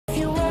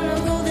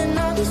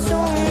be so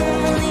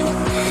lonely.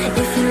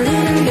 If you're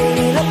leaving,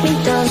 baby, let me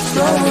down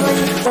slowly.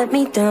 Let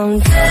me down.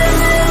 Let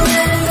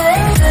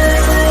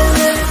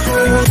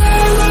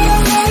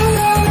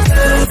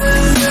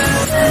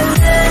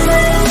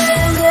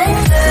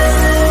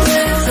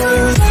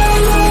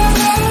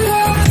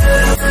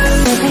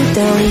me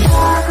down.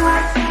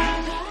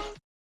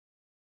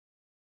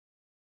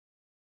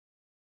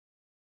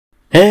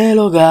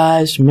 Hello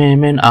guys,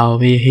 Mimin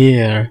Awi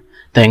here.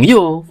 Thank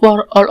you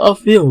for all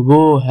of you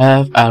who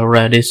have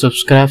already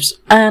subscribed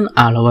and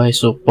always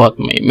support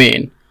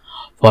Mimin.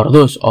 For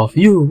those of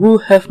you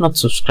who have not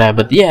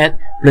subscribed yet,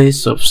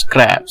 please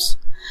subscribe.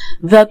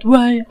 That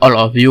way all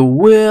of you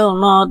will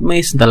not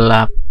miss the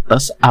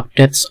latest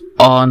updates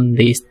on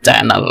this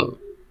channel.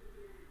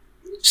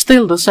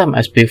 Still the same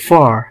as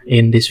before,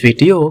 in this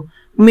video,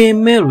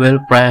 Mimin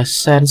will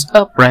present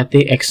a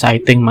pretty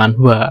exciting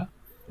manhwa.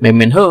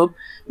 Mimin hope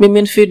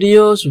Mimin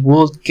videos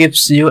would keep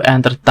you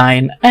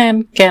entertained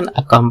and can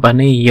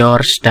accompany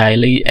your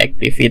daily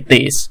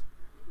activities.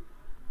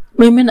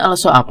 Mimin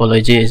also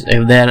apologizes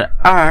if there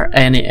are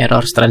any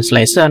errors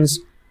translations,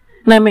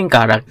 naming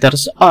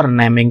characters or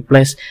naming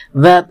place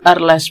that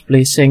are less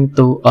pleasing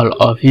to all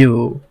of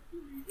you.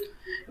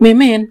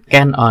 Mimin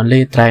can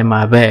only try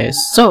my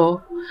best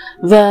so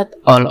that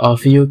all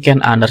of you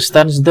can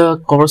understand the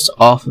course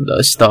of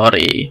the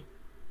story.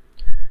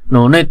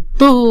 No need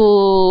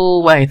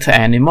to wait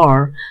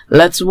anymore.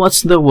 Let's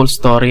watch the whole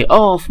story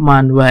of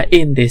Manhua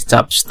in this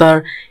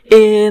chapter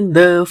in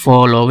the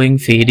following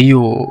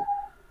video.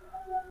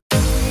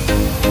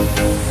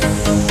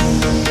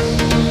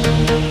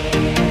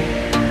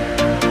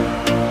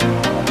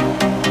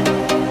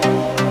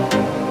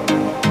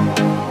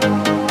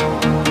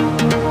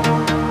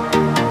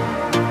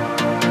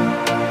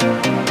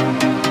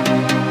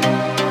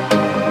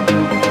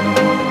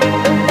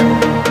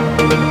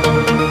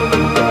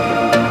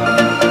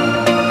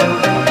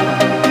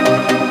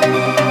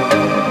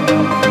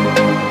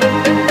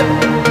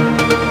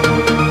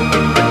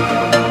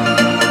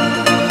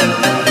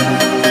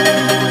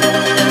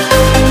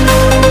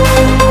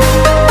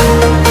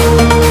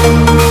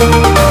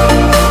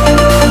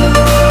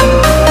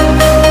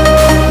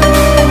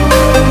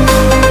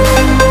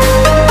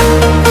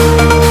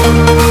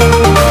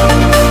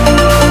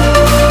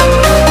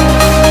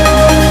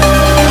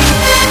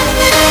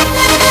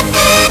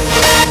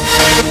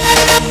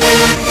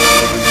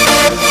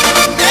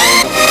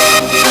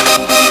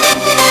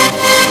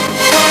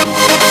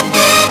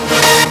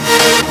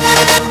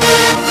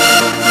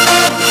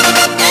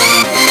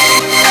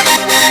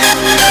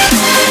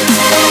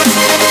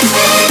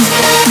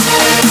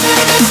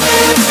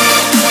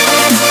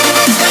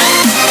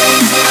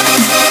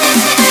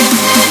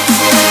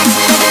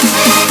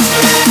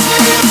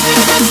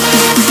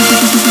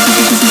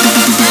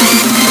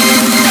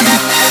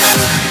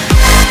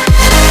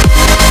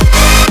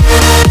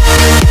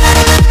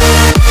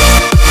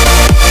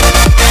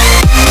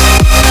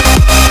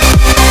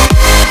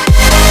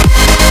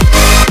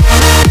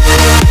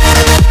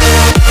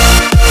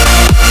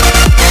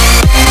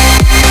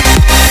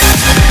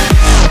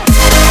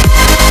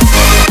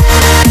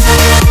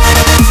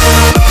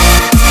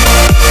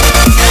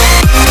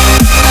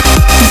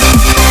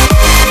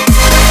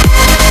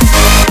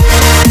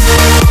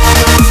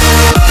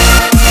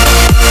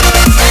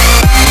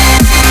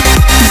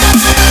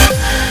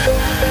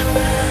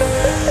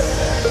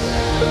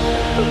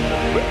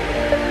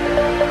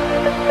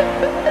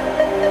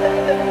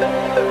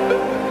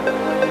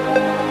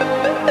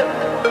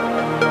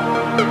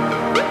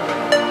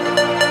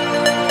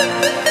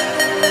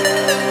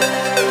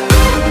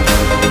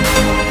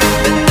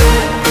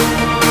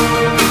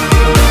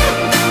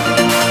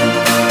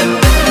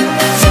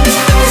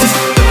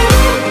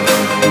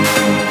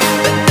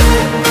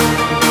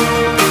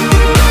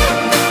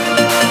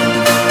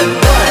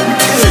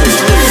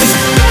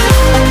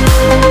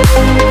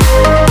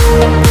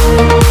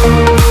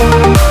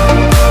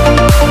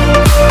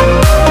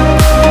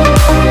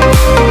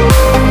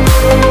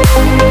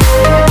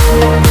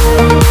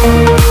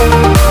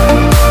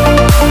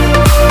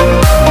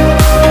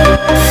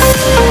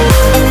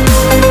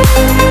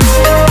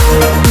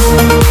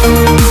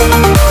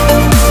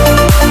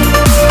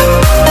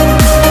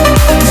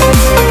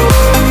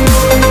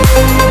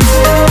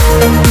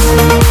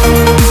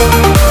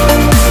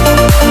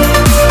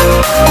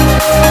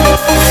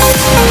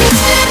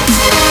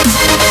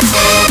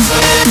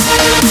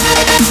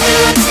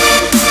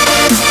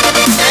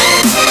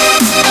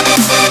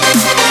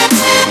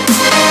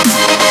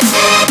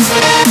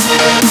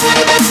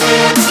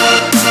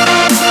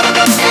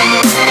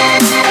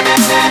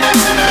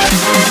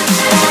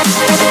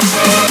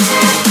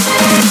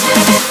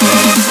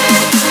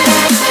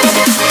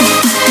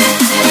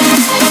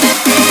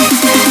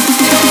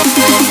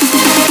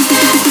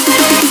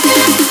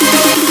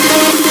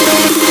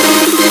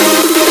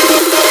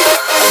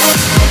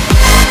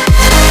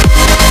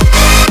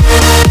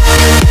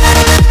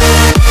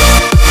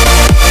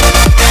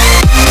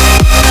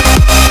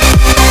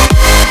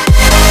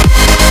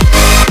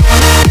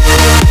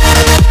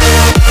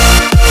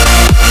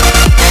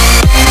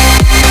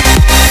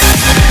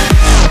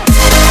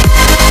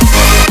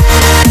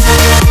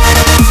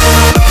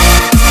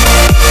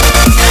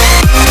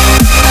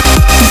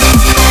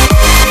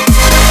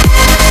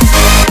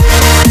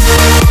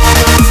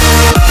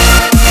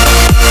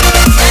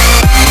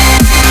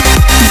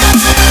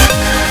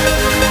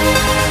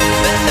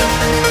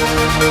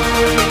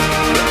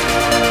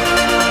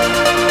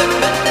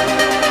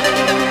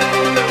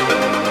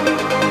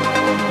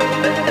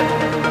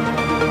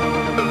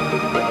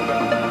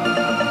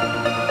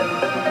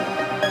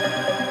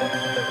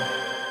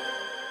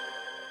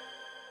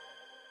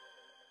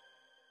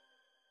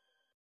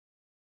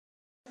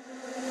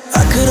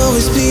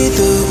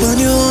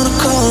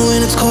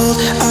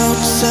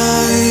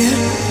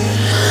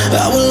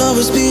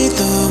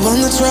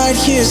 one that's right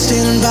here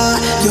standing by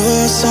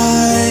your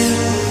side.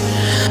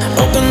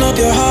 Open up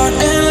your heart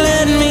and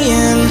let me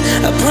in.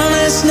 I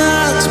promise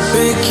not to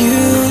break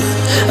you.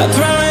 I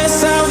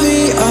promise I'll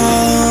be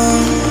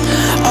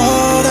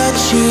all that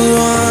you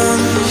want.